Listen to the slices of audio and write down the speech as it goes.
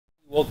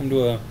Welcome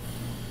to a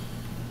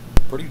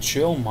pretty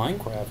chill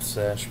Minecraft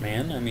sesh,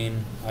 man. I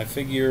mean, I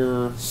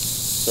figure.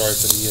 Sorry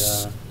for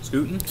the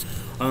scooting.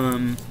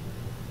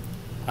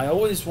 I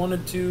always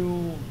wanted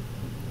to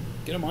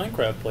get a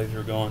Minecraft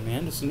playthrough going,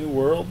 man. Just a new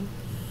world,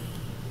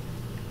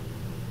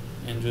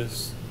 and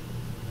just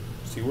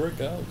see where it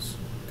goes.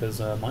 Because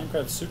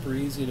Minecraft's super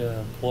easy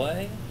to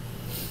play,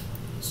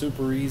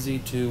 super easy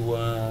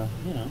to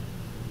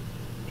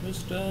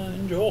just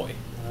enjoy.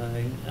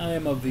 I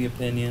am of the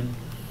opinion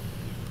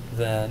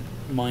that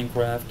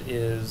Minecraft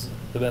is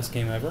the best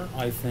game ever.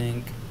 I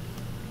think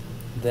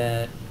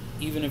that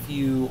even if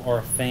you are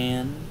a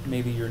fan,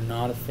 maybe you're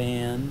not a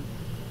fan,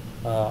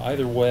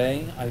 either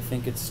way, I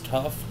think it's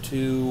tough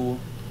to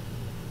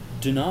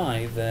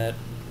deny that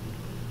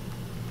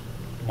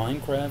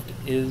Minecraft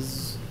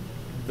is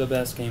the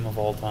best game of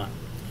all time.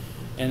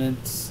 And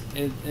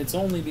it's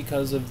only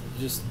because of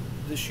just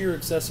the sheer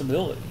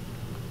accessibility.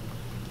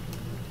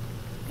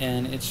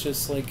 And it's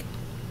just like,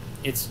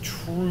 it's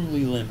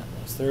truly limitless.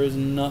 There is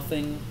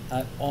nothing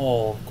at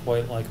all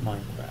quite like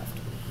Minecraft.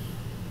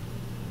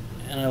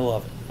 And I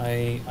love it.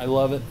 I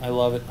love it, I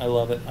love it, I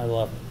love it, I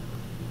love it.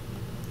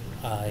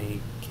 I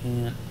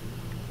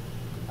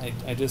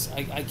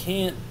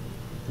can't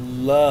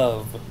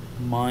love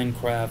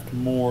Minecraft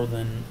more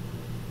than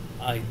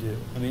I do.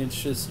 I mean,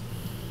 it's just,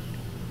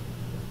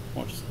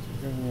 watch this.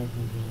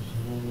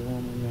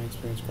 My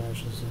experience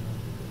crashes and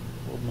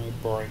world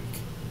might break.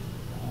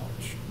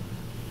 Ouch.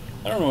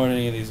 I don't know what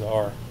any of these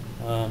are.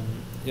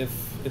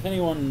 If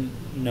anyone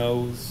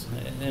knows,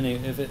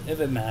 if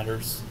it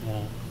matters,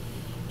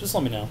 just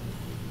let me know.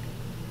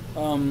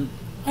 I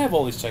have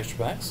all these texture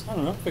packs. I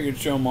don't know. Figured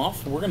to show them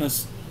off. We're gonna,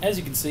 as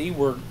you can see,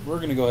 we're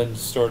gonna go ahead and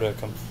start a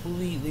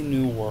completely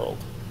new world,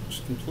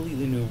 just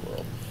completely new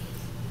world.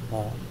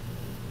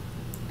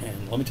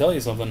 And let me tell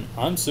you something.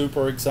 I'm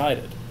super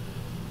excited.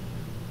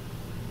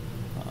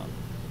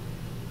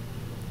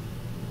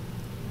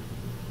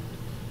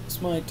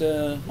 This might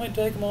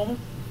take a moment,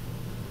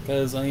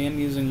 because I am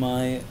using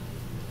my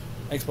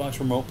Xbox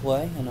Remote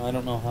Play, and I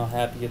don't know how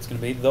happy it's going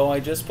to be, though I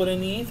just put in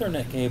the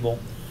Ethernet cable,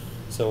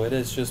 so it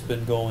has just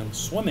been going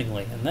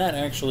swimmingly, and that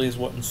actually is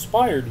what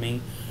inspired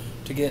me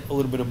to get a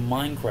little bit of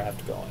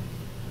Minecraft going.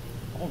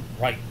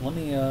 Alright, let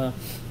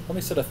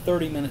me set a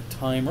 30-minute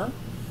timer,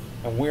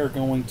 and we're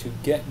going to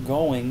get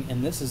going,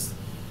 and this is,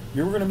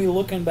 you're going to be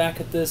looking back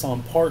at this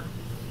on part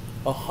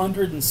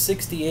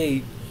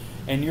 168,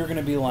 and you're going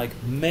to be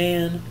like,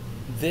 man,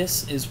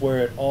 this is where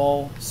it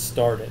all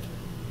started.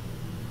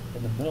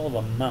 In the middle of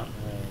a mountain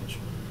range.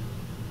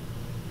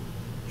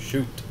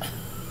 Shoot.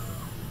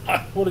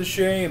 What a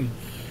shame.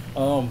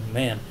 Oh,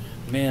 man.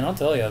 Man, I'll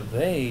tell you,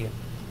 they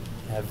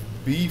have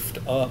beefed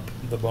up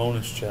the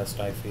bonus chest,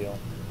 I feel.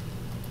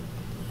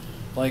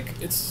 Like,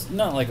 it's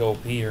not like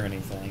OP or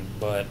anything,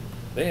 but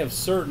they have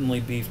certainly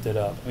beefed it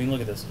up. I mean,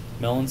 look at this.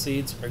 Melon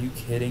seeds? Are you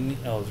kidding me?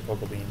 Oh, those are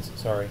cocoa beans.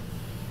 Sorry.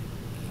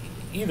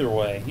 Either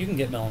way, you can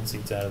get melon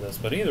seeds out of this,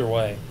 but either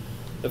way,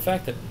 the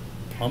fact that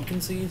pumpkin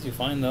seeds, you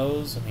find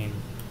those, I mean,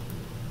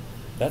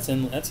 that's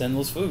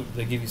endless food.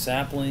 They give you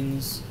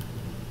saplings.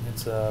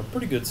 It's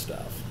pretty good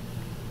stuff.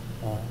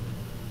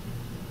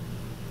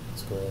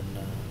 Let's go ahead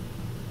and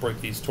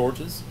break these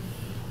torches.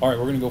 Alright,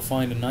 we're going to go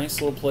find a nice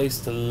little place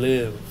to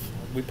live.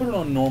 We put it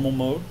on normal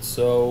mode,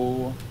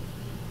 so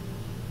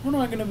we're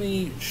not going to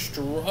be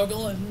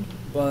struggling,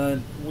 but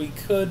we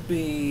could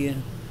be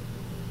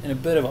in a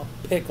bit of a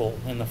pickle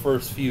in the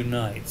first few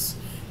nights.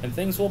 And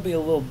things will be a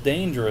little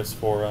dangerous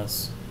for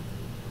us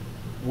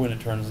when it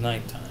turns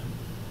nighttime.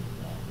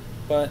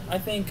 But I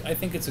think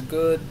it's a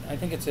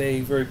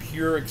very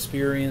pure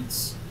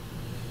experience.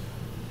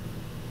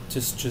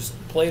 Just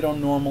play it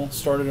on normal,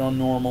 start it on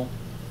normal,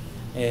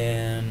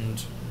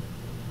 and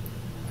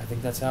I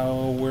think that's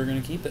how we're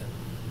gonna keep it.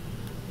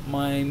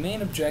 My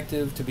main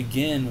objective to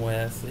begin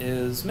with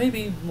is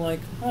maybe,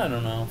 like, I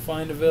don't know,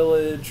 find a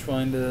village,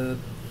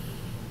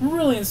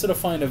 really, instead of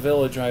find a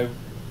village, I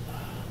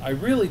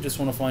really just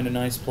want to find a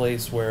nice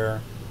place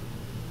where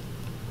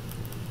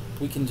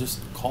we can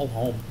just call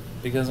home.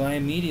 Because I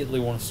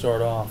immediately want to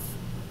start off,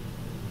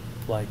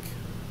 like,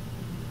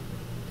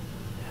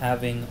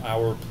 having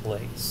our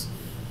place.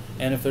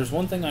 And if there's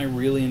one thing I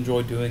really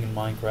enjoy doing in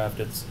Minecraft,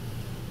 it's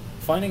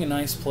finding a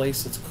nice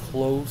place that's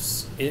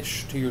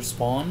close-ish to your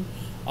spawn.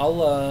 I'll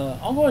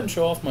go ahead and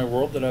show off my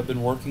world that I've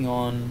been working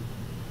on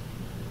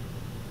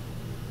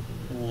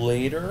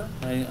later.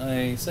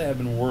 I say I've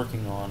been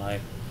working on.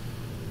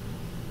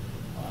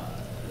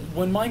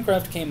 When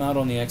Minecraft came out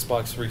on the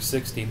Xbox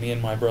 360, me and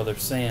my brother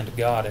Sand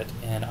got it,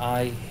 and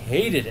I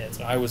hated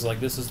it. I was like,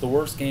 this is the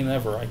worst game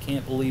ever. I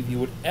can't believe you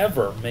would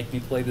ever make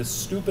me play this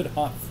stupid,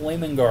 hot,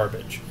 flaming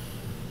garbage.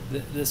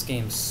 This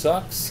game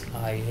sucks.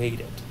 I hate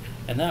it.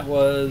 And that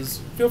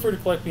was, feel free to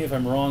correct me if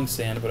I'm wrong,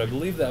 Sand, but I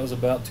believe that was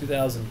about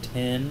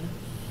 2010,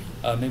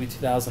 maybe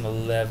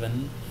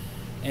 2011.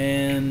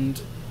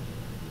 And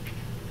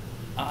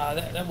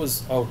that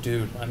was, oh,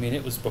 dude, I mean,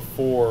 it was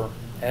before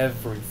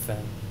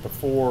everything.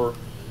 Before,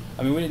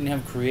 I mean, we didn't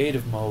have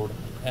creative mode,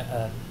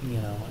 and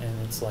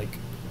it's like,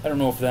 I don't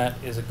know if that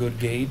is a good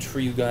gauge for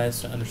you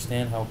guys to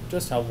understand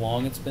just how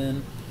long it's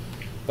been,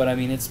 but I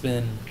mean it's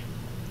been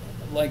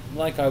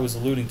like I was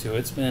alluding to.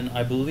 It's been,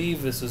 I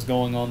believe this is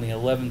going on the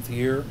 11th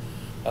year,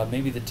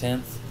 maybe the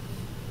 10th,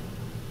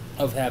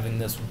 of having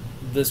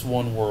this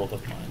one world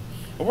of mine.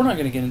 And we're not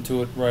going to get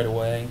into it right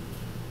away.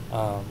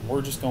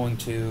 We're just going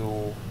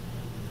to.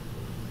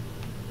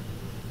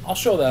 I'll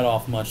show that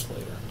off much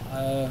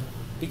later,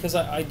 because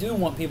I do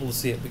want people to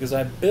see it, because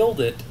I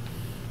build it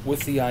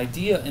with the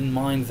idea in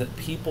mind that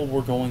people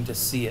were going to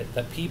see it,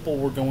 that people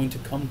were going to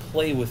come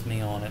play with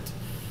me on it.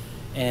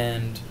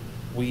 And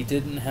we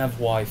didn't have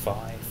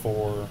Wi-Fi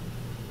for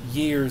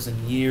years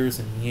and years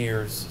and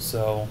years,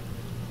 so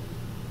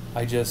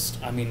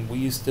I mean, we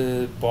used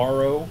to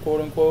borrow, quote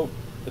unquote,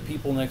 the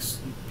people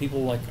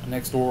like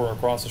next door or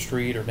across the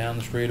street or down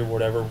the street or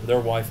whatever, their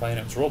Wi-Fi, and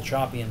it was real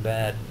choppy and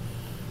bad.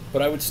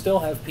 But I would still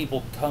have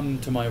people come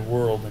to my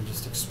world and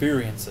just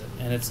experience it.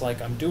 And it's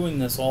like I'm doing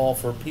this all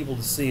for people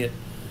to see it.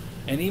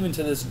 And even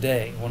to this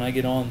day, when I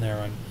get on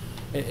there,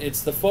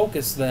 it's the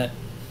focus that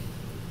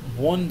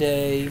one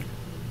day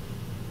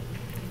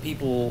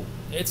people,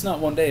 it's not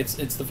one day,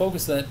 it's the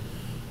focus that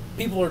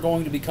people are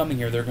going to be coming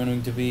here. They're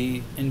going to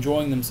be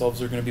enjoying themselves.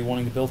 They're going to be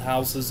wanting to build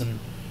houses. And,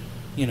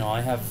 you know,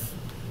 I have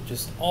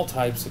just all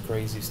types of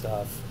crazy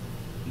stuff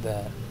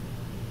that,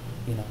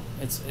 you know,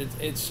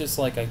 it's just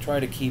like I try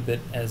to keep it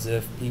as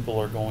if people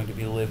are going to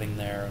be living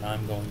there and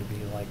I'm going to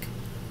be like,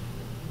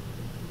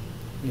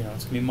 you know,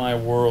 it's going to be my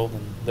world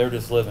and they're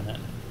just living in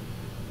it.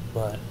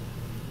 But,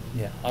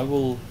 yeah,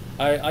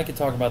 I could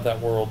talk about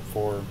that world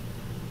for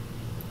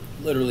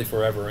literally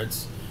forever.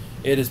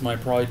 It is my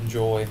pride and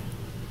joy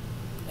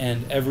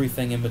and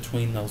everything in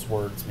between those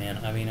words,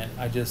 man. I mean,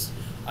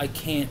 I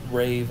can't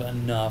rave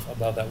enough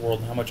about that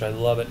world and how much I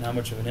love it and how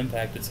much of an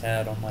impact it's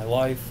had on my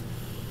life.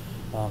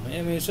 I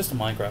mean, it's just a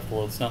Minecraft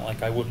world. It's not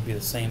like I wouldn't be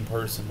the same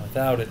person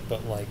without it,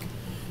 but like,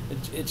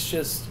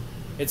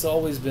 it's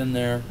always been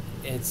there.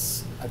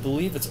 I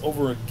believe it's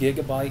over 1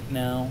 gigabyte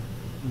now,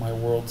 my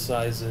world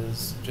size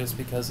is, just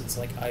because it's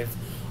like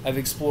I've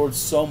explored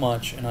so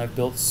much and I've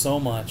built so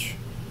much,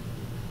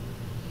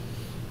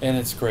 and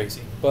it's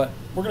crazy. But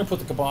we're going to put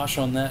the kibosh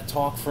on that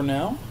talk for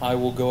now. I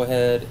will go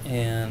ahead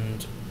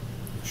and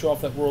show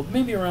off that world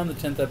maybe around the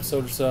 10th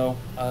episode or so,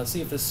 see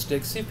if this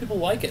sticks, see if people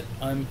like it.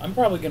 I'm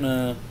probably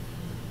gonna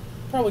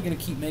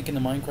keep making the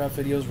Minecraft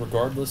videos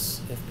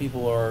regardless if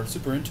people are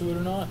super into it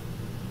or not,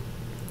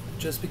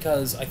 just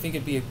because I think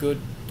it'd be a good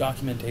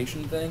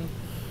documentation thing,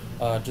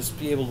 just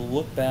be able to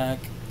look back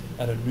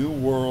at a new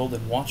world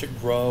and watch it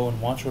grow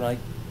and watch what I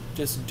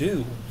just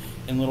do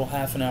in little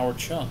half-an-hour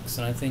chunks.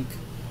 And I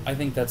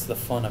think that's the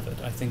fun of it.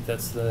 I think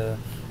that's going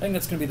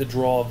to be the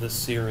draw of this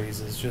series,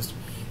 is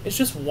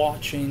just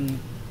watching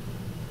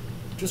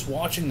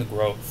the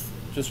growth,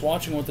 just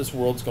watching what this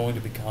world's going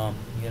to become,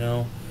 you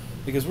know,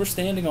 because we're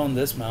standing on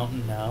this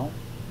mountain now,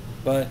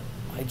 but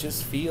I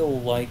just feel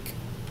like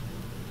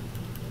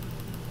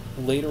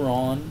later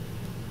on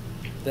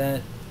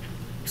that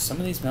some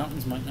of these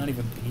mountains might not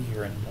even be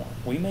here anymore.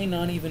 We may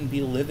not even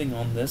be living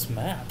on this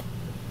map,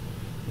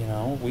 you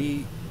know.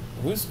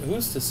 Who's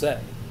to say?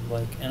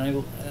 Like,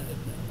 and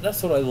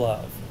that's what I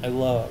love. I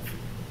love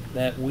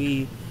that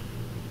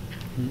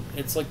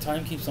it's like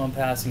time keeps on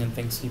passing and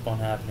things keep on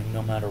happening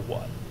no matter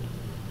what.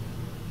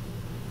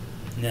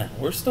 Now,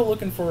 we're still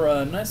looking for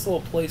a nice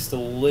little place to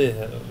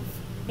live.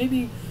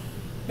 Maybe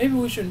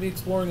we shouldn't be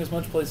exploring as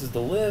much places to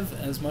live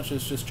as much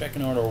as just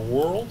checking out our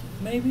world,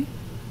 maybe?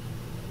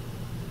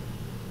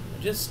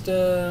 Just,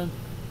 I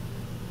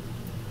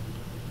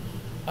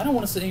don't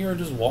want to sit here and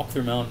just walk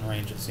through mountain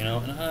ranges, you know?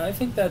 And I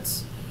think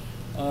that's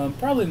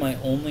probably my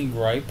only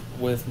gripe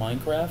with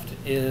Minecraft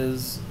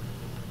is...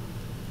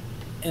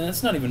 And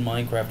it's not even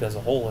Minecraft as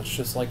a whole, it's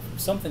just like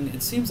something,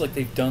 it seems like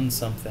they've done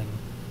something.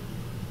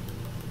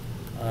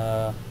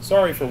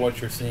 Sorry for what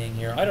you're seeing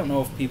here. I don't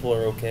know if people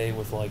are okay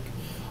with, like,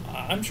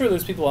 I'm sure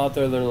there's people out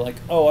there that are like,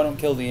 oh, I don't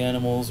kill the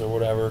animals or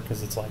whatever,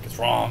 because it's like, it's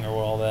wrong or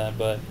all that,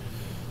 but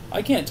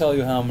I can't tell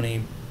you how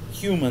many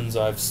humans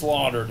I've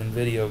slaughtered in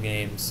video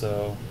games,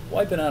 so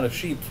wiping out a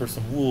sheep for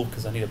some wool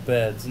because I need a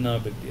bed is no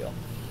big deal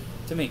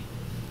to me.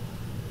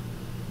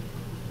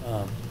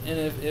 And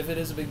if it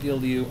is a big deal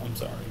to you, I'm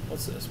sorry.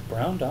 What's this?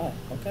 Brown dye.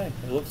 Okay.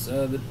 It looks,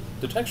 the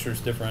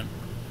texture's different.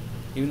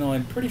 Even though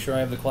I'm pretty sure I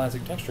have the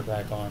classic texture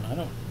pack on. I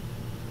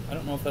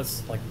don't know if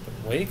that's like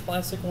the way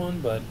classic one,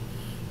 but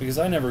because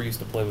I never used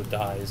to play with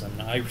dyes,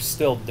 and I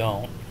still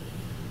don't.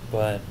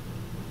 But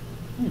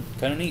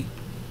kind of neat.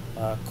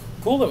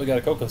 Cool that we got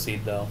a cocoa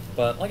seed though.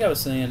 But like I was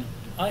saying,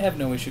 I have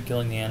no issue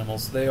killing the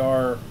animals. They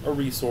are a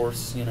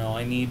resource, you know,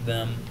 I need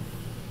them.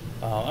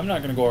 I'm not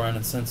going to go around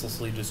and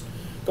senselessly just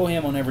go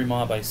ham on every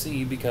mob I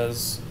see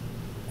because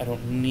I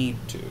don't need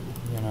to,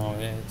 you know,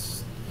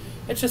 it's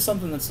just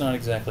something that's not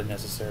exactly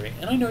necessary.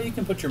 And I know you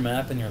can put your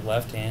map in your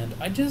left hand,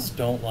 I just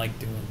don't like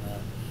doing that.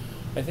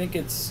 I think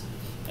it's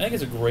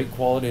a great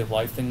quality of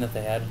life thing that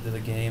they added to the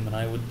game,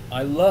 and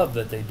I love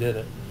that they did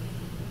it.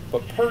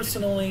 But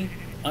personally,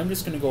 I'm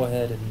just going to go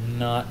ahead and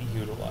not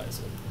utilize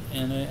it.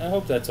 And I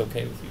hope that's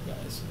okay with you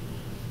guys.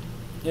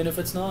 And if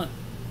it's not,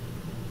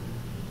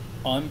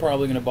 I'm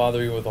probably going to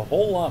bother you with a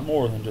whole lot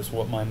more than just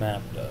what my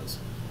map does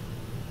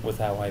with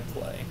how I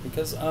play.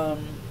 Because, I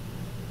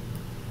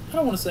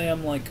don't want to say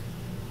I'm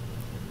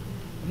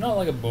not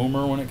like a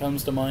boomer when it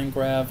comes to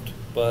Minecraft,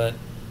 but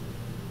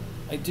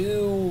I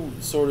do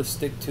sort of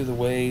stick to the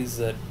ways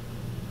that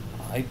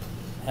I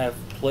have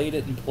played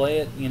it and play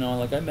it. You know,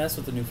 like I mess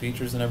with the new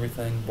features and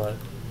everything, but,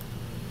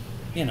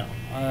 you know,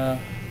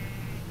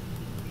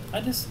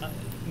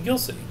 you'll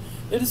see.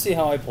 You'll just see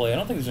how I play. I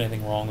don't think there's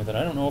anything wrong with it.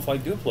 I don't know if I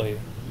do play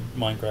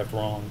Minecraft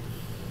wrong.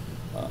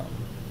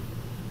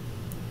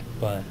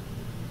 But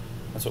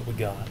that's what we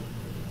got.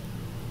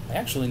 I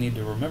actually need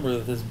to remember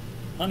that this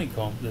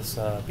honeycomb, this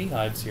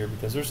beehive's here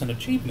because there's an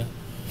achievement.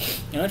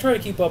 And I try to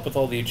keep up with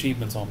all the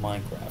achievements on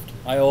Minecraft.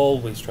 I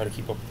always try to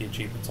keep up with the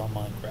achievements on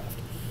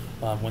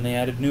Minecraft. When they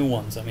added new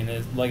ones, I mean,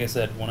 like I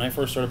said, when I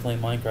first started playing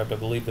Minecraft, I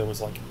believe there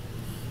was like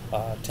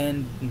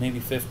 10, maybe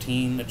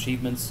 15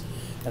 achievements,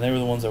 and they were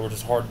the ones that were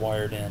just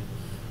hardwired in.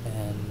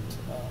 And,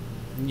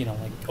 you know,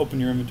 like open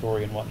your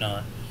inventory and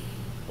whatnot,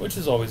 which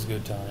is always a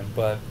good time.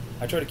 But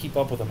I try to keep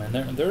up with them,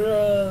 and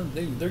they're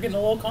getting a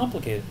little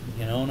complicated,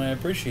 you know, and I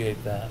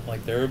appreciate that.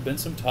 Like, there have been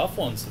some tough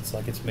ones. It's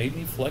like it's made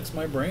me flex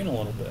my brain a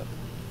little bit.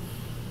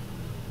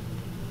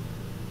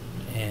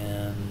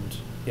 And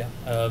yeah,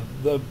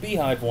 the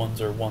beehive ones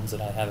are ones that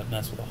I haven't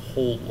messed with a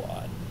whole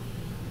lot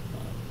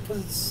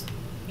because it's,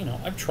 you know,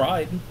 I've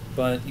tried,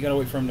 but you gotta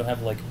wait for them to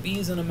have like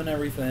bees in them and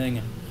everything,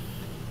 and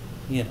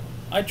you know,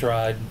 I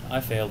tried, I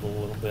failed a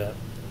little bit.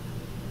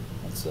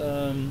 Let's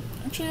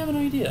actually have an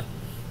idea.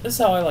 This is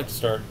how I like to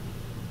start.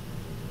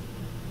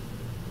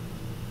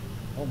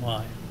 Oh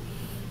my.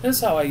 This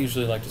is how I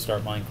usually like to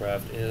start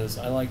Minecraft, is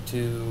I don't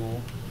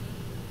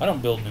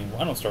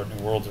start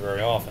new worlds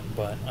very often,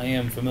 but I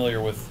am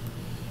familiar with,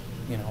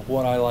 you know,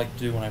 what I like to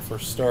do when I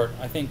first start.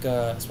 I think,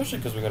 especially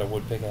because we got a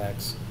wood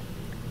pickaxe,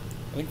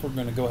 I think we're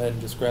going to go ahead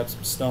and just grab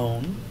some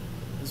stone.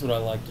 This is what I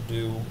like to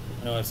do.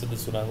 I know I've said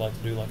this is what I like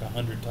to do like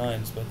 100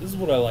 times, but this is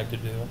what I like to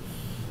do.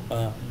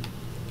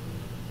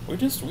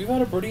 We've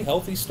had a pretty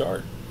healthy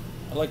start.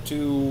 I like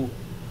to,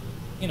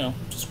 you know,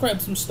 just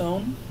grab some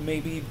stone,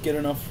 maybe get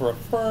enough for a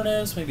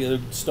furnace, maybe a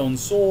stone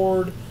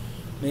sword,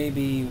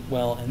 maybe,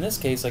 well, in this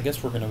case, I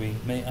guess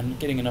I'm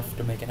getting enough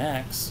to make an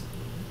axe.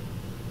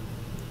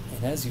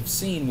 And as you've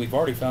seen, we've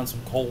already found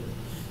some coal.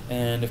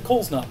 And if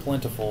coal's not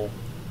plentiful,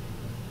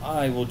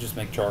 I will just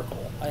make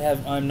charcoal.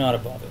 I'm not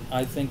above it.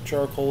 I think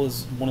charcoal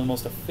is one of the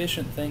most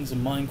efficient things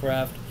in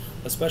Minecraft,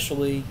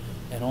 especially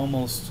and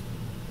almost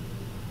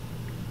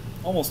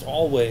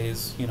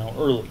always, you know,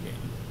 early game.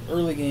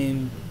 Early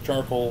game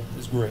charcoal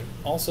is great.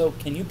 Also,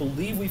 can you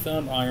believe we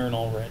found iron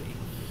already?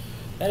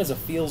 That is a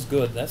feels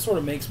good. That sort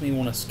of makes me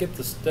want to skip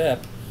the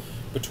step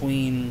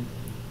between...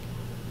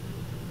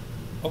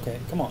 Okay,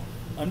 come on.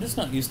 I'm just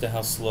not used to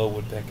how slow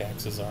wood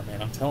pickaxes are,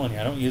 man. I'm telling you,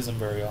 I don't use them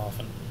very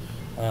often.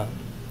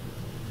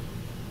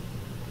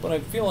 But I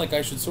feel like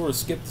I should sort of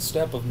skip the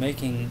step of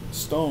making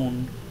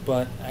stone,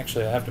 but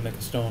actually I have to make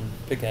a stone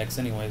pickaxe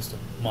anyways to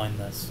mine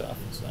that stuff,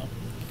 so...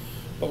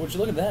 But would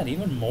you look at that,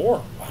 even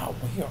more. Wow,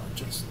 we are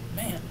just,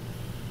 man,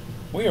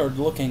 we are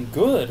looking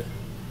good.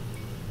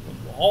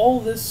 All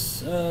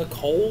this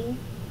coal,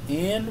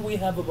 and we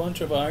have a bunch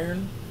of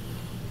iron.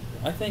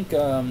 I think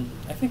I'm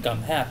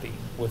happy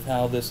with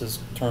how this is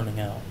turning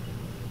out.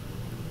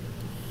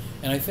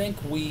 And I think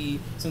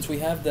since we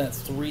have that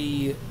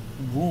 3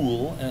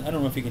 rule, and I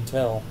don't know if you can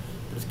tell,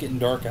 but it's getting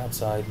dark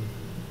outside.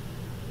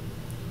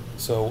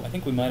 So I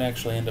think we might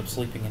actually end up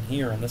sleeping in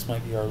here, and this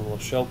might be our little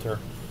shelter.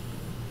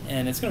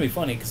 And it's going to be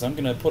funny, because I'm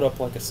going to put up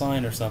like a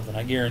sign or something,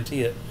 I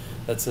guarantee it,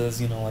 that says,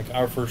 you know, like,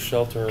 our first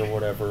shelter or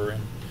whatever,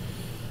 and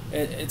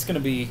it's going to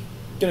be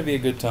a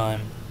good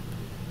time.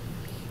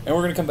 And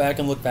we're going to come back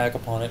and look back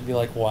upon it and be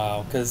like,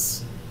 wow,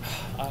 because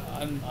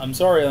I'm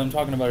sorry I'm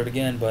talking about it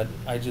again, but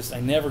I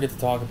never get to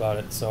talk about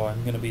it, so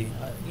I'm going to be,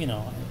 you know,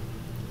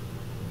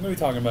 I'm going to be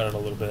talking about it a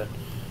little bit.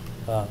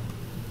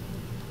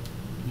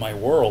 My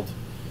world,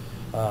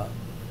 I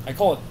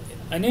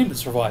named it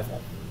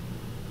Survival,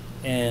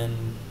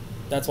 and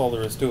that's all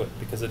there is to it,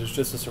 because it is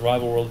just a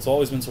survival world. It's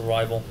always been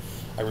survival.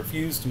 I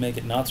refuse to make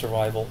it not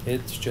survival.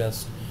 It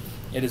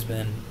has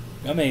been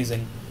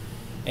amazing,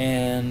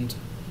 and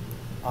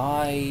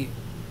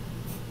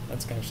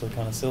that's actually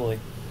kind of silly.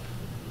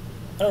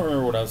 I don't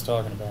remember what I was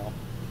talking about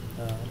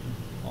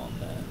on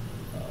that.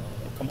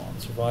 Come on,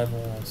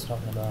 survival, I was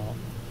talking about.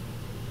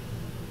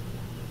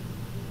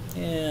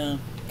 Yeah,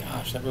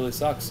 gosh, that really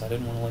sucks. I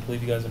didn't want to like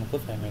leave you guys on a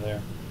cliffhanger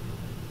there.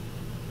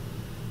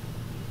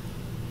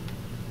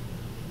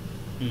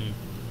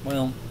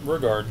 Well,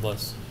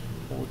 regardless.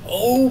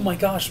 Oh my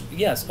gosh,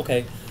 yes,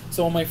 okay.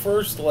 So on my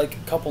first,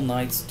 like, couple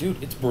nights,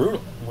 dude, it's brutal.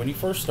 When you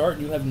first start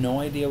and you have no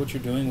idea what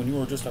you're doing, when you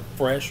were just a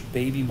fresh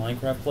baby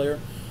Minecraft player,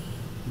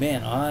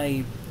 man,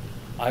 I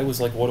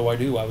was like, what do I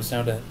do? I was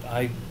down to,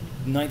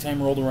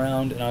 nighttime rolled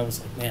around, and I was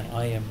like, man,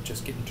 I am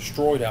just getting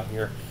destroyed out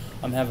here.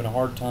 I'm having a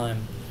hard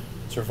time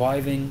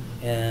surviving,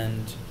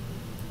 and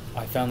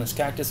I found this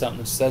cactus out in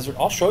this desert.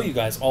 I'll show you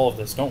guys all of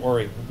this. Don't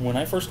worry. When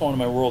I first go into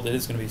my world, it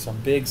is going to be some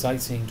big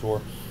sightseeing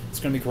tour. It's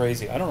going to be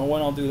crazy. I don't know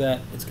when I'll do that.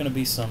 It's going to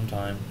be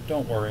sometime.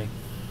 Don't worry.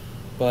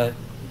 But,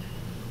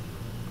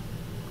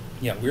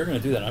 yeah, we're going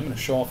to do that. I'm going to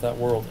show off that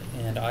world,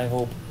 and I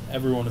hope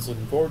everyone is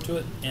looking forward to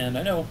it. And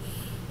I know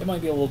it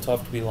might be a little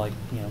tough to be like,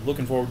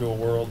 looking forward to a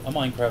world, a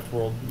Minecraft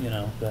world,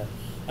 that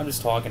I'm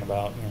just talking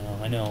about.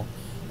 I know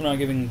I'm not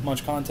giving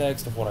much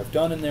context of what I've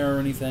done in there or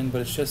anything,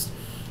 but it's just,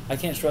 I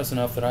can't stress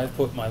enough that I've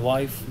put my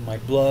life, my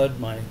blood,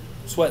 my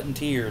sweat and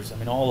tears,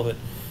 all of it,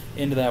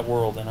 into that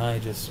world, and I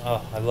just,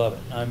 I love it.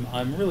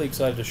 I'm really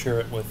excited to share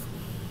it with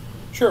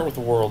the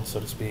world, so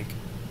to speak.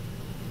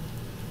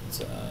 Let's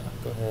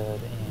go ahead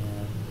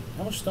and,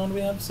 how much stone do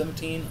we have?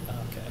 17?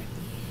 Okay.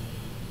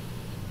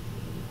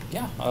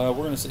 Yeah, we're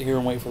going to sit here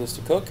and wait for this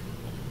to cook.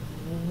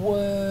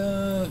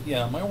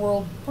 Yeah, my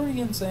world, pretty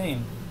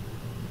insane.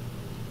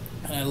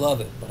 And I love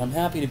it, but I'm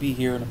happy to be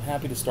here, and I'm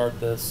happy to start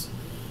this.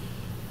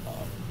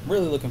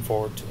 Really looking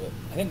forward to it.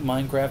 I think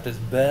Minecraft is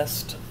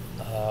best,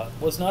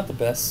 was not the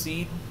best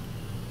seed,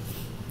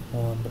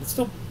 but it's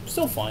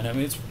still fine.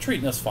 It's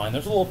treating us fine.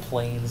 There's little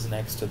plains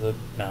next to the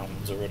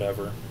mountains or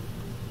whatever.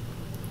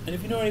 And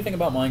if you know anything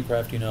about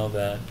Minecraft, you know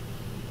that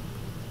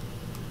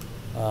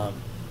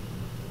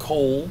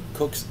coal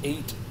cooks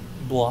 8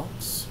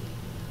 blocks,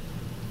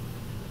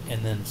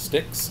 and then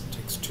sticks. It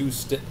takes 2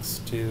 sticks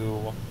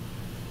to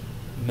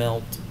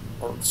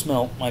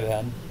smelt, my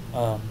bad.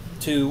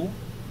 2.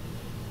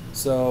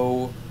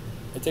 So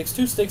it takes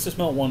 2 sticks to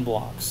smelt 1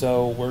 block.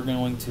 So we're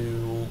going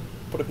to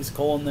put a piece of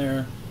coal in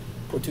there,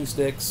 put 2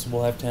 sticks,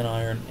 we'll have 10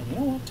 iron. And you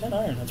know what? 10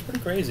 iron, that's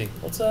pretty crazy.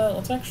 Let's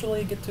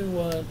actually get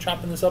to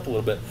chopping this up a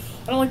little bit.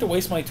 I don't like to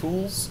waste my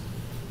tools,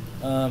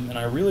 and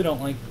I really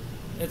don't like,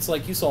 it's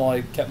like you saw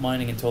I kept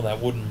mining until that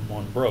wooden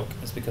one broke.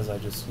 It's because I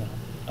just,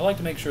 I like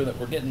to make sure that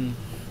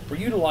we're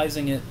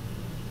utilizing it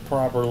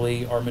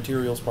properly, our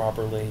materials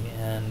properly,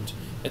 and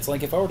it's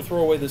like if I were to throw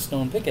away this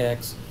stone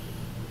pickaxe,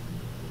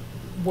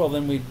 well,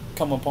 then we'd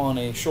come upon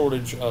a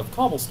shortage of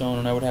cobblestone,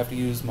 and I would have to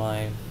use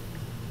my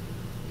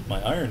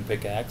iron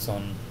pickaxe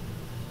on...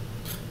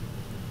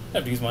 I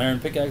have to use my iron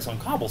pickaxe on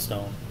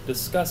cobblestone.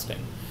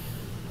 Disgusting.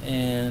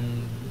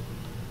 And...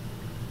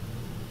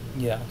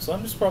 yeah, so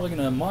I'm just probably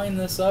going to mine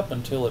this up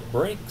until it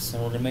breaks,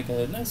 and we're going to make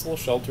a nice little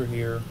shelter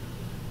here.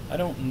 I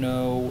don't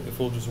know if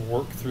we'll just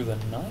work through the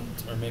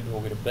night, or maybe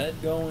we'll get a bed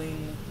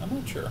going. I'm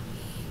not sure.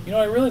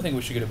 I really think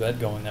we should get a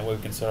bed going. That way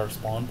we can set our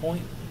spawn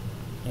point,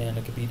 and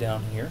it could be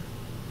down here.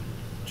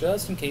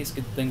 Just in case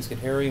things get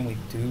hairy and we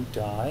do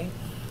die,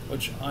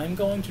 which I'm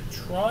going to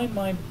try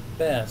my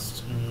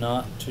best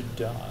not to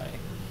die.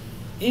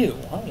 Ew,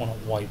 I don't want a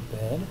white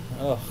bed.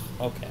 Ugh,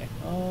 okay.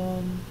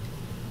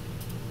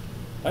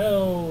 I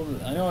know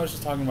I was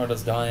just talking about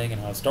us dying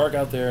and how it's dark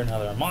out there and how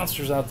there are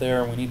monsters out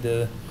there and we need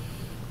to,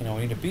 we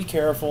need to be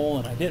careful,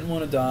 and I didn't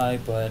want to die,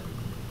 but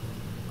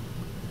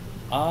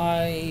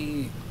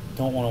I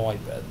don't want a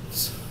white bed.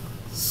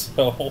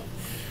 So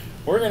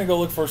we're going to go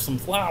look for some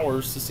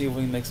flowers to see if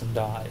we can make some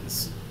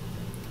dyes.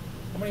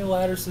 How many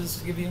ladders does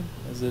this give you?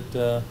 Is it,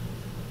 let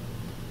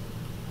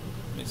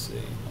me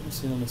see.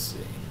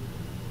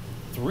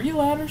 3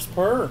 ladders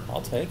per?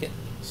 I'll take it.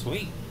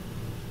 Sweet.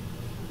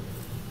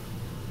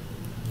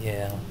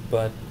 Yeah,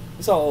 but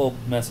we saw a little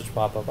message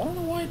pop up. I don't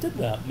know why it did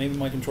that. Maybe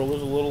my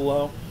controller's a little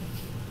low.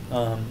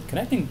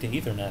 Connecting to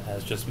Ethernet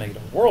has just made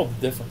a world of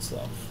difference,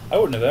 though. I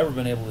wouldn't have ever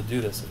been able to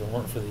do this if it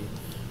weren't for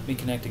me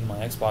connecting my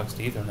Xbox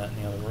to Ethernet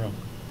in the other room.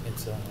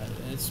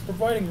 It's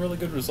providing really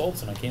good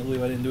results, and I can't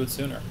believe I didn't do it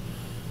sooner.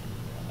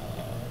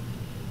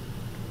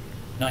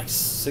 Nice.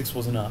 6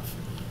 was enough.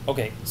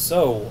 Okay,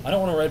 so I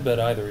don't want a red bed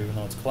either, even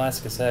though it's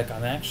classic as heck.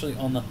 I'm actually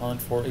on the hunt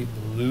for a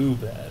blue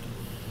bed.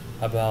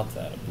 How about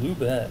that? A blue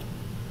bed.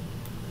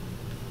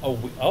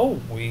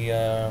 We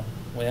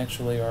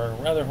actually are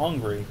rather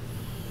hungry.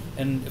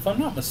 And if I'm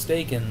not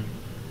mistaken,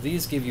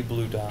 these give you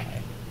blue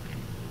dye.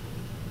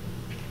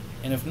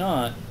 And if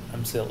not,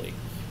 I'm silly.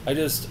 I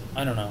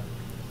don't know.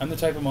 I'm the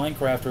type of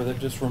Minecrafter that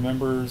just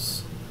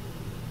remembers...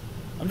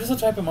 I'm just the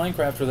type of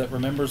Minecrafter that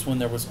remembers when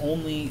there was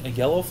only a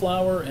yellow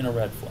flower and a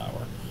red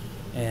flower.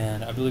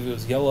 And I believe it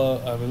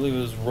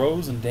was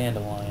rose and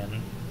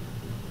dandelion.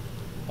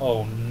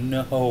 Oh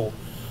no.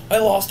 I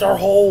lost our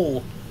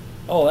hole!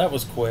 Oh, that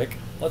was quick.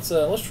 Let's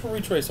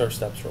retrace our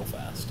steps real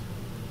fast.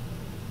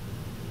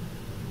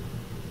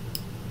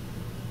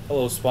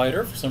 Hello,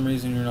 spider. For some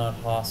reason you're not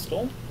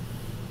hostile.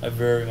 I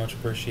very much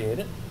appreciate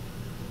it.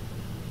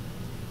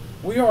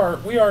 We are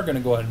going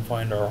to go ahead and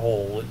find our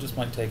hole. It just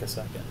might take a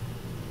second.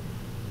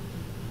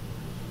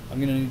 I'm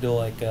going to need to,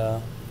 like,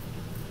 come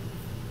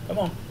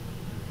on.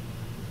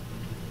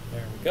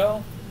 There we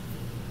go.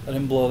 Let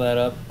him blow that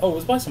up. Oh, it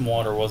was by some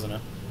water, wasn't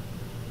it?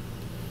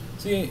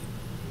 See,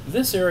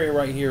 this area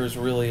right here is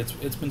really,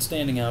 it's been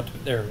standing out.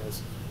 There it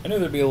is. I knew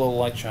there'd be a little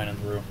light shining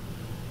through.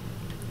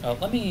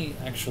 Let me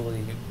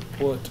actually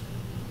put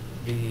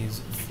these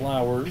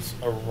flowers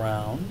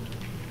around.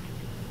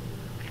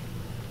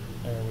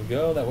 There we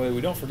go. That way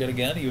we don't forget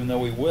again, even though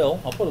we will.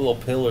 I'll put a little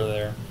pillar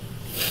there.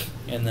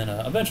 And then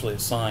eventually a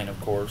sign,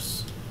 of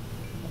course.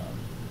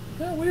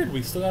 Yeah, weird.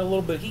 We still got a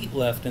little bit of heat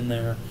left in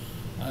there.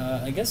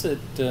 I guess it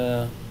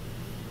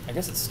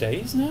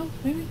stays now.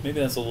 Maybe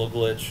that's a little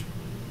glitch.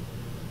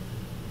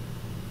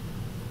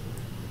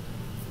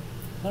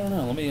 I don't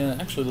know. Let me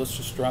actually let's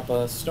just drop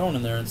a stone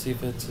in there and see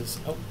if it's as.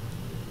 Oh,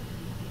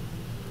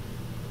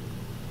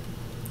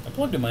 I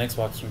plugged in my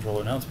Xbox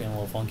controller. Now it's being a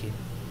little funky.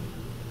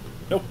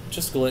 Nope,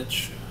 just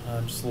glitch.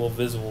 Just a little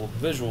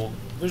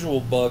visual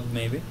bug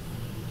maybe.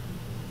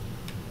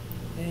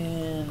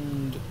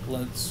 And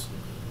let's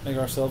make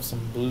ourselves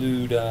some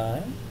blue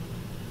dye.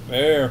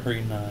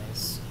 Very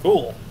nice.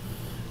 Cool.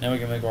 Now we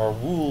can make our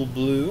wool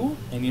blue,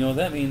 and you know what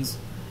that means?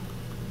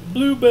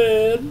 Blue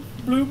bed.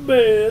 Blue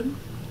bed.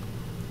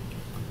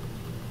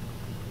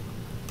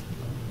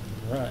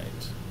 Right.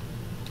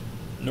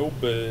 No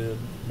bed.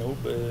 No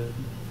bed.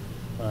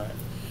 Alright.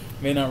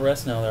 May not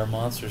rest now, there are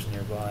monsters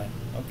nearby.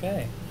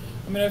 Okay.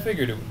 I mean, I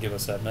figured it would give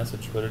us that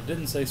message, but it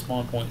didn't say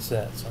spawn point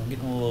set, so I'm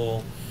getting a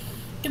little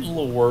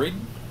worried.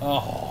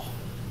 Oh,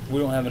 we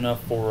don't have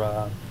enough for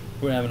a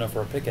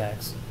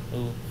pickaxe.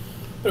 A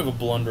bit of a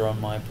blunder on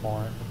my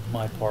part.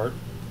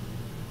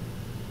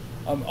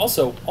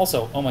 Also,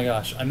 oh my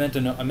gosh, I meant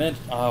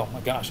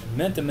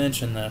to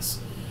mention this.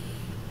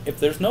 If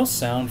there's no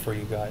sound for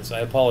you guys, I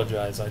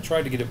apologize. I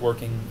tried to get it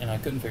working and I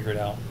couldn't figure it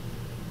out.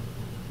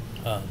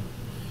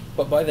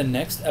 But by the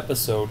next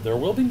episode, there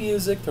will be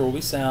music, there will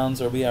be sounds,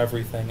 there will be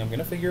everything. I'm going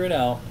to figure it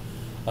out.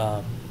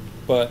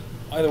 But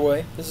either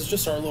way, this is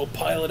just our little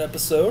pilot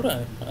episode.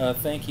 I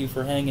thank you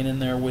for hanging in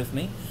there with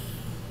me.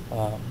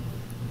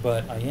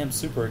 But I am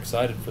super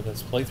excited for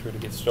this playthrough to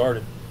get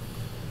started.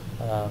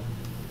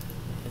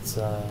 It's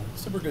a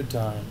super good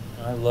time.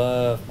 I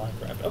love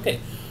Minecraft.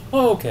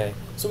 Okay,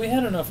 so we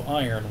had enough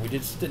iron, we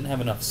just didn't have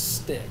enough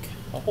stick.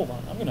 Oh, hold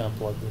on, I'm going to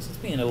unplug this. It's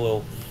being a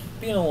little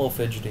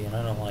fidgety, and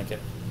I don't like it.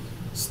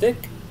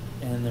 Stick,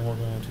 and then we're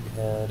going to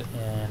go ahead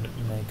and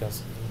make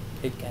us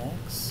a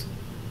pickaxe.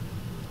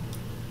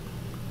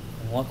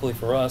 And luckily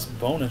for us,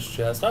 bonus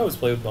chest. I always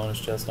play with bonus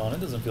chest on.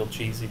 It doesn't feel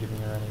cheesy to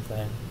me or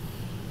anything.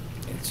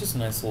 It's just a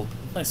nice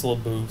little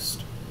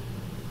boost.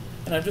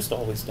 And I've just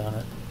always done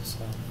it. So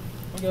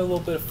we got a little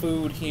bit of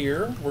food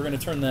here. We're going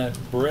to turn that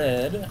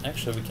bread.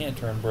 Actually, we can't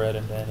turn bread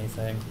into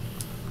anything.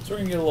 So we're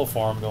going to get a little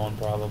farm going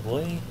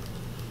probably.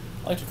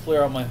 I like to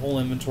clear out my whole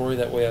inventory.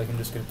 That way I can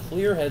just get a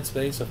clear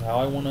headspace of how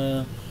I want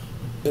to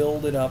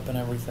build it up and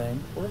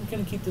everything. We're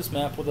going to keep this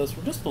map with us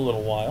for just a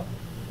little while.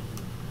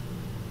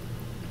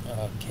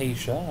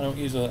 Acacia. I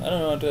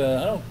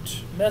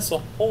don't mess a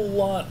whole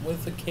lot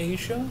with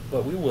acacia,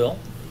 but we will.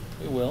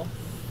 We will.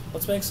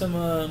 Let's make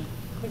some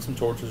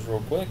torches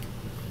real quick.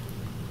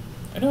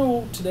 I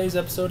know today's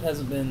episode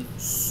hasn't been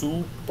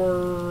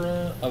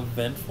super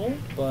eventful,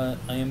 but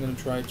I am going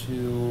to try to...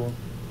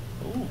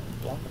 Ooh,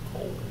 block of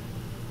coal.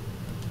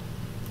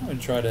 I'm going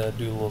to try to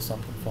do a little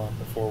something fun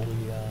before we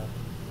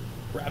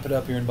wrap it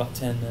up here in about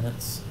 10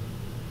 minutes.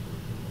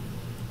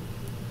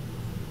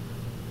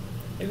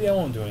 Maybe I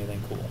won't do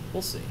anything cool.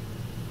 We'll see.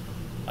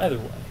 Either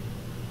way.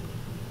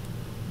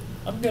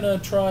 I'm going to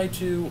try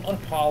to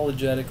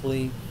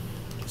unapologetically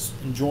just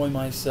enjoy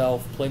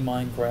myself, play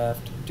Minecraft,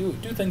 do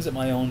things at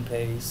my own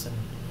pace, and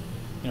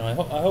you know,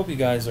 I hope you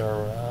guys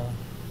are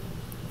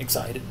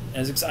excited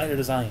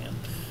as I am.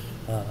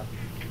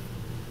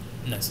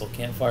 Nice little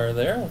campfire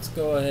there. Let's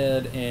go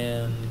ahead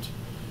and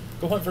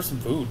go hunt for some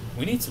food.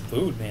 We need some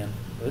food, man.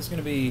 This is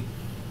going to be...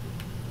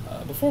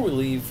 before we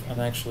leave, I'm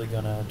actually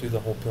going to do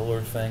the whole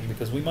pillar thing,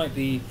 because we might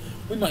be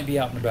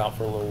out and about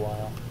for a little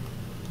while.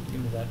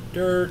 Give me that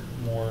dirt,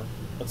 more...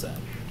 What's that?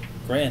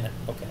 Granite.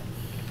 Okay.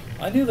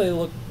 I knew they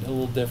looked a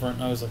little different,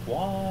 and I was like,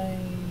 why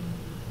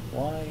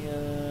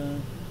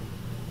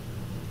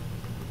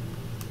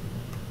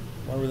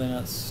were they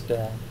not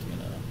stacked, you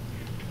know?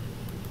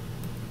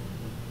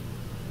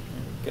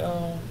 There we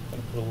go.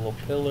 Gonna put a little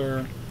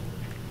pillar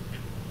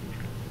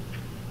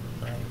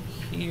right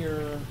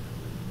here.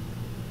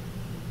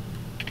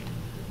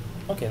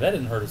 Okay, that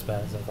didn't hurt as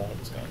bad as I thought it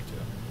was going to.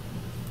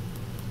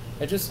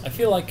 I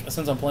feel like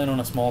since I'm playing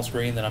on a small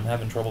screen that I'm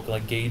having trouble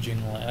like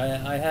gauging.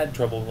 I had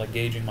trouble like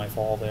gauging my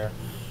fall there.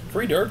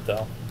 Free dirt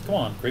though. Come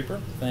on,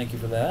 creeper. Thank you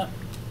for that.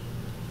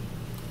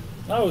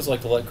 I always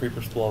like to let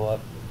creepers blow up.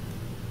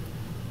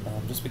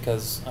 Just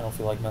because I don't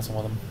feel like messing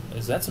with them.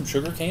 Is that some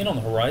sugar cane on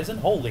the horizon?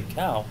 Holy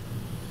cow.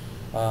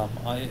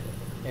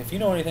 If you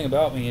know anything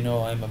about me, you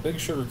know I'm a big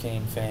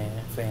sugarcane fan,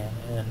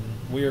 and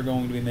we are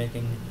going to be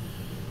making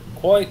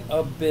quite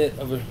a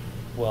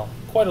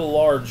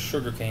large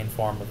sugarcane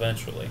farm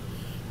eventually.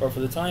 But for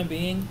the time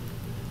being,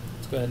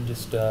 let's go ahead and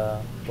just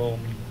boom,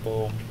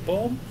 boom,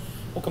 boom.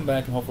 We'll come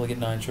back and hopefully get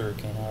 9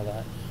 sugarcane out of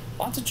that.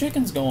 Lots of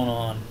chickens going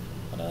on.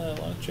 A lot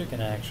of chicken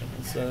action.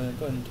 Let's go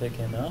ahead and take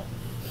him out.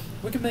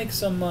 We could make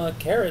some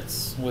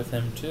carrots with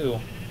him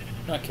too.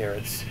 Not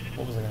carrots.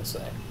 What was I going to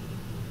say?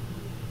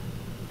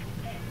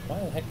 Why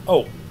the heck?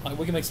 Oh,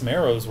 we can make some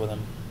arrows with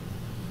him.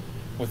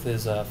 With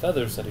his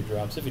feathers that he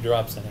drops, if he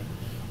drops any.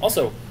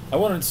 Also, I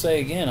wanted to say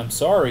again, I'm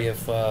sorry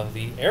if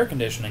the air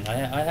conditioning,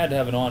 I had to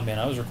have it on, man.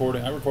 I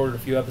recorded a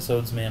few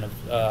episodes, man,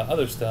 of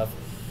other stuff.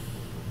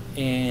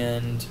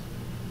 And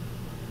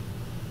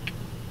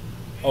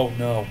Oh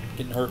no,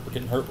 getting hurt, we're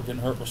getting hurt, we're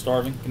getting hurt, we're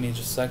starving. Give me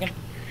just a second.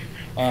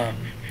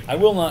 I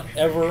will not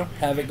ever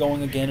have it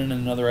going again in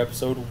another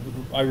episode.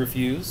 I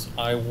refuse.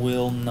 I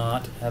will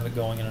not have it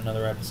going in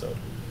another episode.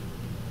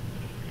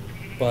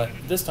 But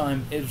this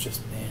time, it was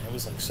just, man, it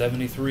was like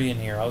 73 in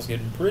here. I was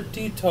getting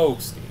pretty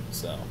toasty.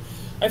 So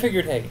I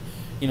figured, hey,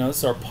 you know, this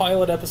is our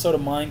pilot episode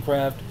of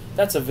Minecraft.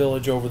 That's a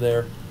village over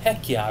there.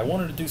 Heck yeah, I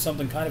wanted to do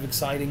something kind of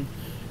exciting,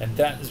 and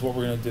that is what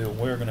we're going to do.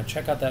 We're going to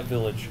check out that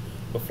village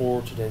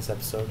before today's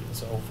episode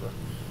is over.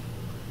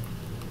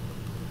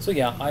 So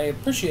yeah, I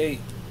appreciate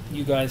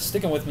you guys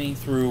sticking with me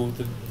through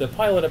the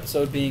pilot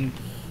episode being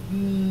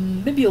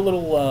maybe a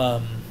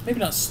little, maybe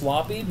not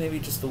sloppy, maybe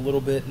just a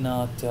little bit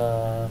not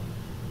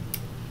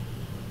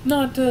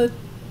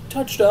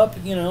touched up,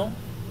 you know,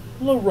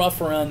 a little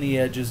rough around the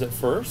edges at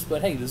first,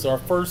 but hey, this is our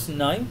first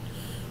night.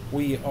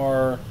 We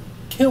are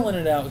killing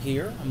it out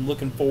here. I'm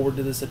looking forward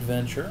to this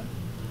adventure,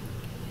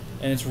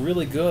 and it's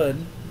really good.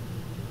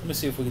 Let me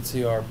see if we can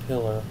see our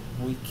pillar.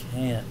 We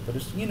can't, but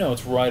it's, you know,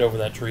 it's right over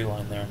that tree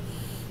line there.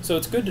 So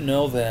it's good to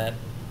know that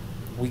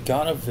we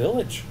got a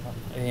village,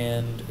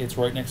 and it's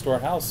right next to our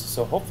house.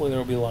 So hopefully there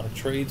will be a lot of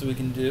trades we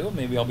can do.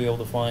 Maybe I'll be able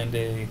to find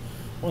one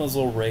of those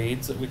little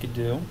raids that we could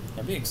do.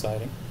 That'd be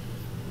exciting.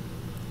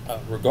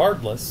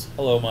 Regardless,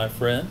 hello, my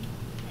friend.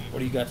 What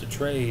do you got to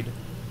trade?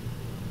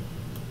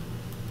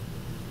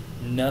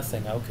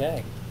 Nothing.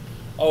 Okay.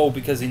 Oh,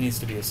 because he needs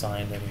to be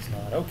assigned and he's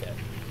not. Okay.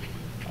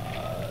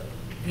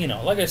 You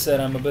know, like I said,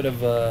 I'm a bit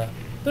of an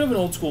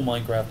old school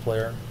Minecraft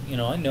player. You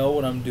know, I know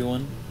what I'm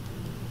doing.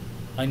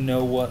 I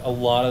know what a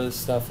lot of this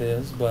stuff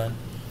is, but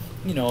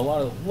you know, a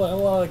lot of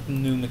like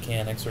new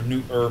mechanics or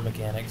newer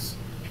mechanics.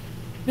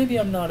 Maybe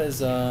I'm not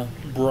as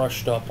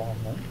brushed up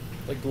on them.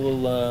 Like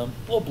little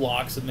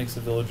blocks that makes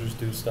the villagers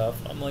do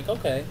stuff. I'm like,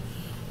 okay.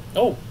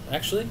 Oh,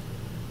 actually,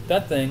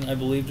 that thing I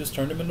believe just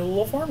turned him into a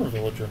little farmer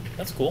villager.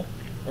 That's cool.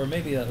 Or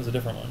maybe that was a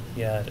different one.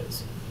 Yeah, it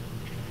is.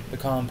 The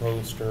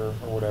composter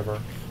or whatever.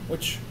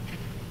 Which,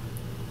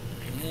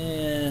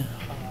 I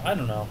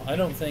don't know. I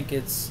don't think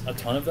it's a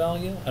ton of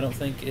value. I don't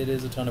think it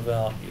is a ton of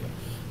value,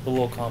 the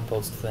little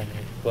compost thing.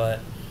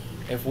 But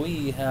if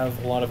we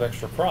have a lot of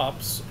extra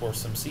crops or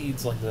some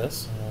seeds like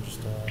this, and I'll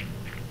just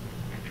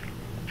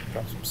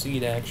drop some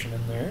seed action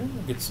in there.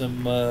 We'll get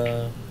some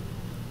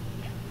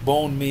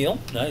bone meal.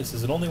 Nice.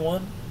 Is it only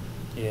one?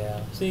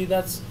 Yeah. See,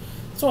 that's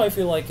so I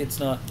feel like it's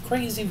not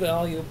crazy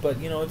value, but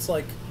you know, it's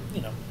like,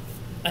 you know,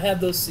 I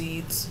have those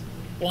seeds.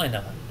 Why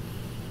not?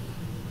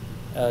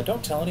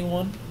 Don't tell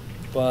anyone,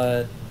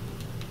 but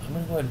I'm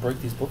going to go ahead and break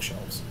these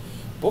bookshelves.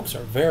 Books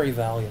are very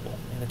valuable,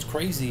 and it's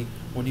crazy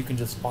when you can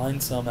just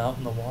find some out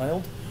in the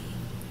wild.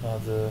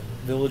 The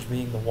village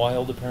being the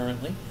wild,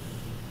 apparently.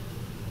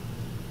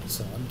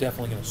 So I'm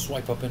definitely going to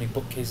swipe up any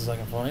bookcases I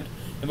can find.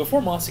 And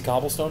before Mossy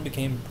Cobblestone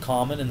became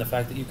common, and the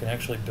fact that you can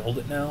actually build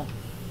it now,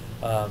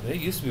 it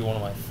used to be one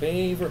of my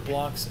favorite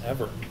blocks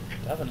ever.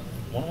 Definitely.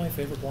 One of my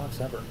favorite blocks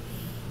ever.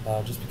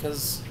 Just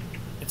because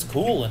it's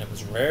cool, and it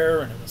was rare,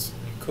 and it was...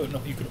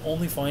 You could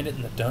only find it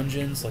in the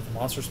dungeons, like the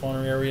monster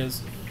spawner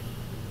areas.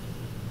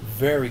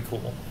 Very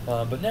cool.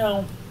 But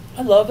now,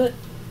 I love it,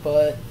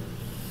 but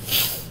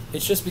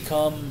it's just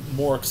become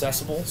more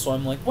accessible. So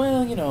I'm like,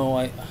 well, you know,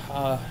 I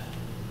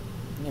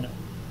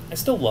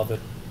still love it.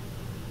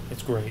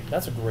 It's great.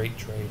 That's a great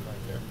trade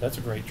right there. That's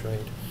a great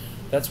trade.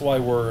 That's why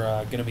we're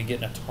going to be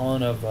getting a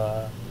ton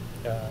of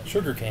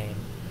sugarcane,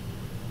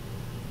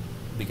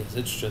 because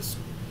it's just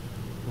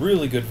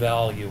really good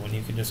value when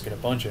you can just get a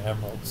bunch of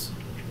emeralds.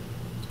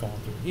 Going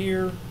through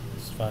here,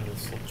 let's find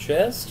this little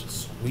chest.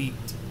 Sweet.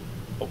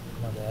 Oh,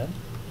 my bad.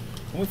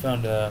 And we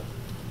found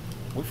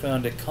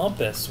a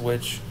compass,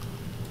 which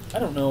I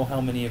don't know how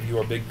many of you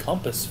are big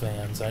compass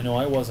fans. I know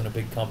I wasn't a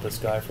big compass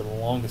guy for the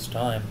longest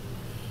time,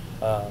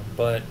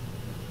 but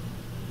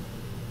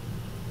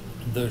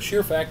the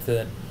sheer fact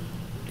that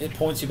it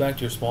points you back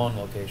to your spawn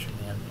location,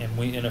 man.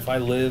 And if I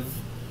live,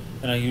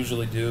 and I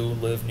usually do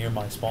live near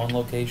my spawn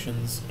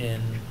locations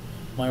in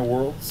my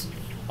worlds,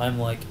 I'm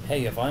like,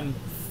 hey, if I'm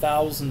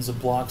thousands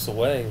of blocks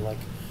away, like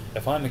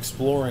if I'm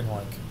exploring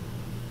like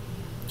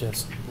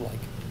just like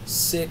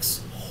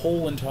 6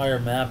 whole entire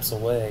maps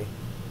away,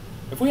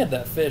 if we had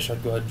that fish,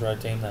 I'd go ahead and try to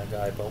tame that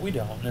guy, but we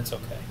don't, and it's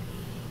okay.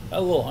 Got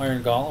a little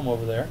iron golem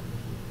over there.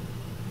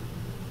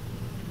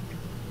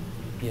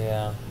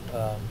 Yeah,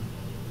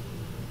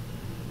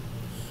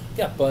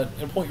 yeah, but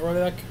it'll point you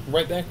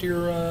right back to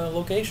your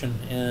location,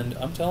 and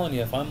I'm telling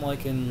you, if I'm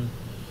like in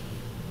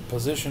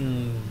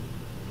position,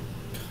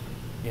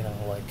 you know,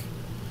 like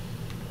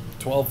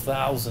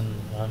 12,000,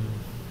 I'm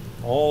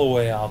all the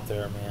way out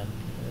there, man.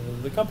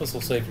 The compass will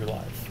save your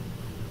life.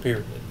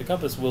 Period. The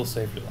compass will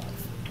save your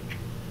life.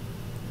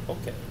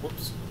 Okay,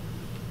 whoops.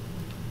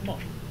 Come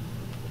on.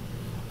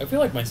 I feel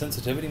like my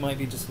sensitivity might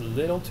be just a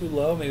little too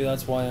low. Maybe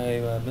that's why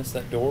I missed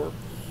that door.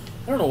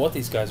 I don't know what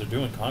these guys are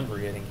doing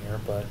congregating here,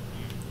 but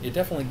it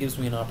definitely gives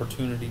me an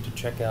opportunity to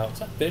check out. Is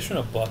that fish in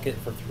a bucket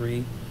for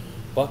 3?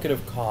 Bucket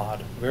of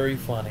cod. Very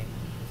funny.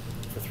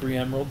 For 3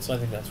 emeralds, I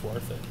think that's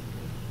worth it.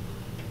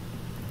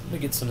 Let me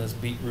get some of this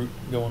beetroot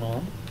going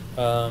on.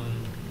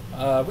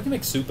 We can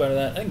make soup out of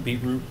that. I think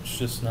beetroot is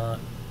just not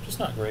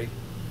great.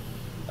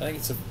 I think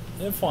it's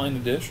a fine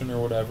addition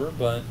or whatever,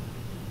 but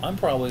I'm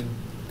probably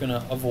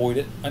gonna avoid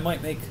it. I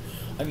might make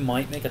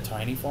a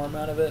tiny farm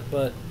out of it,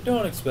 but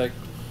don't expect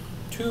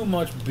too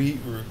much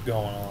beetroot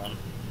going on.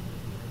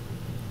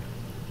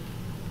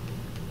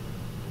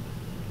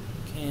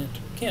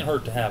 Can't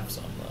hurt to have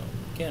some though.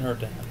 Can't hurt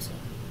to have some.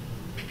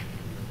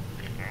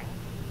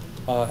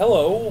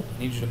 Hello. I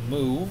need you to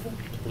move,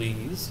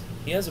 please.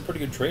 He has a pretty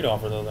good trade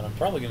offer though that I'm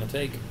probably gonna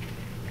take.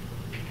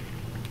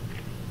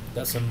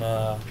 Got some,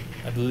 I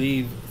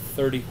believe,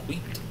 30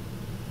 wheat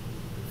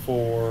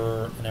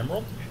for an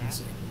emerald. Let's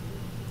see.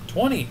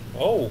 20.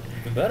 Oh,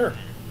 even better.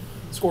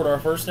 Scored our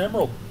first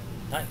emerald.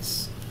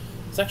 Nice.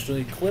 Let's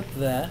actually clip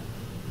that.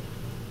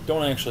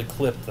 Don't actually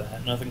clip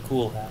that. Nothing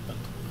cool happened.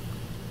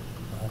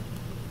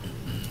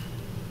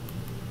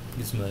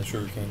 Get some of that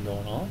sugarcane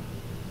going on.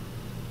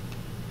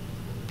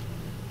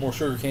 More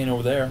sugarcane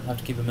over there. I have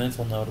to keep a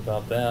mental note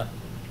about that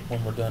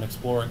when we're done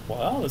exploring.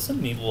 Wow, this is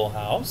a neat little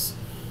house.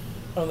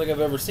 I don't think I've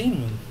ever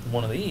seen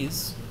one of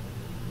these.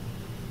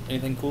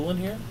 Anything cool in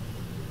here?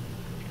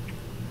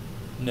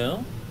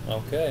 No?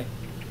 Okay.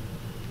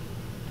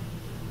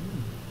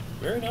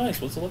 Very nice.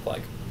 What's it look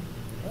like?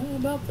 How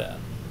about that?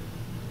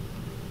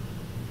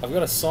 I've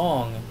got a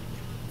song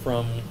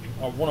from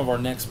one of our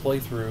next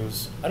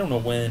playthroughs. I don't know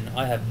when.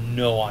 I have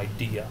no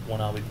idea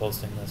when I'll be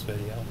posting this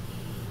video.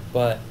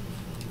 But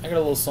I got a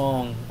little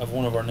song of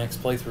one of our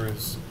next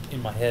playthroughs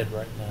in my head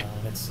right now,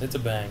 and it's a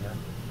banger.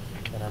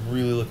 And I'm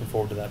really looking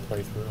forward to that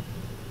playthrough.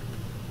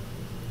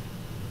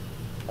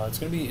 It's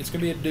gonna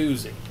be a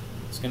doozy.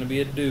 It's gonna be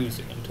a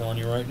doozy. I'm telling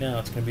you right now.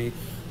 It's gonna be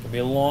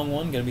a long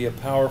one. Gonna be a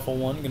powerful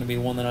one. Gonna be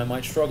one that I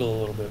might struggle a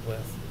little bit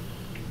with.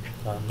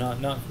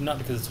 Not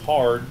because it's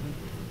hard.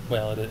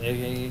 Well, it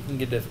can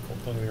get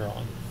difficult. Don't get me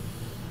wrong.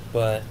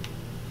 But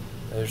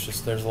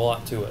there's a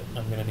lot to it.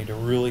 I'm gonna need to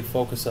really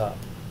focus up.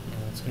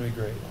 And it's gonna be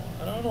great.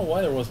 I don't know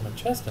why there wasn't a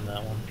chest in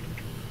that one.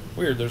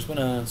 Weird. There's been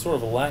a sort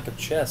of a lack of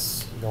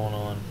chests going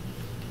on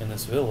in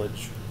this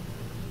village.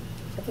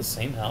 Is that the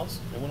same house?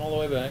 It went all the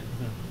way back.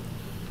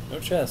 No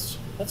chests.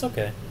 That's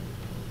okay.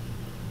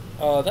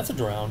 That's a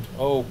drowned.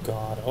 Oh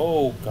god.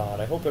 Oh god.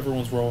 I hope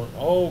everyone's rolling.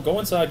 Oh, go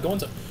inside. Go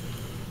inside.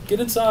 Get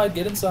inside.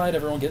 Get inside.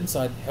 Everyone, get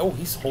inside. Oh,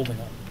 he's holding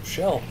a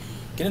shell.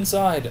 Get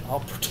inside.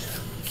 I'll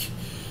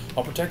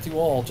protect you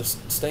all.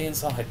 Just stay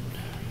inside.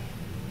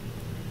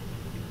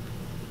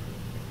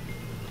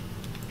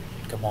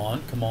 Come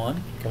on. Come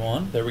on. Come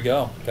on. There we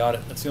go. Got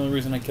it. That's the only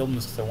reason I killed him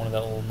is because I wanted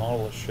that little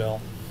Nautilus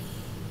shell.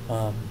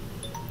 Oh!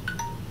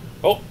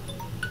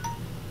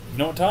 You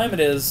know what time it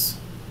is?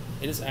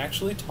 It is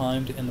actually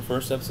time to end the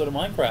first episode of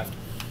Minecraft.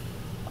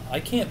 I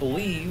can't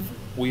believe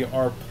we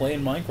are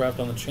playing Minecraft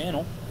on the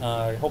channel.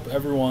 I hope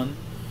everyone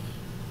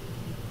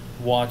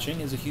watching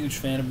is a huge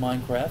fan of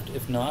Minecraft.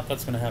 If not,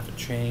 that's going to have to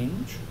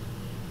change.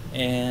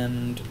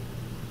 And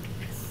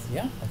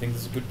yeah, I think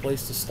this is a good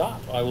place to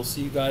stop. I will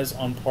see you guys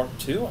on part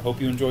 2. I hope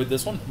you enjoyed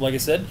this one. Like I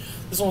said,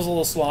 this one was a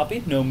little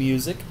sloppy. No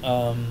music.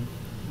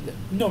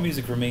 No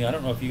music for me. I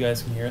don't know if you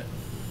guys can hear it.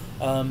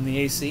 The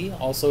AC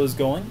also is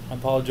going. I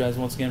apologize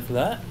once again for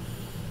that.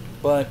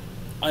 But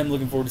I'm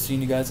looking forward to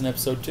seeing you guys in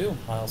episode 2.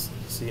 I'll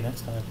see you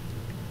next time.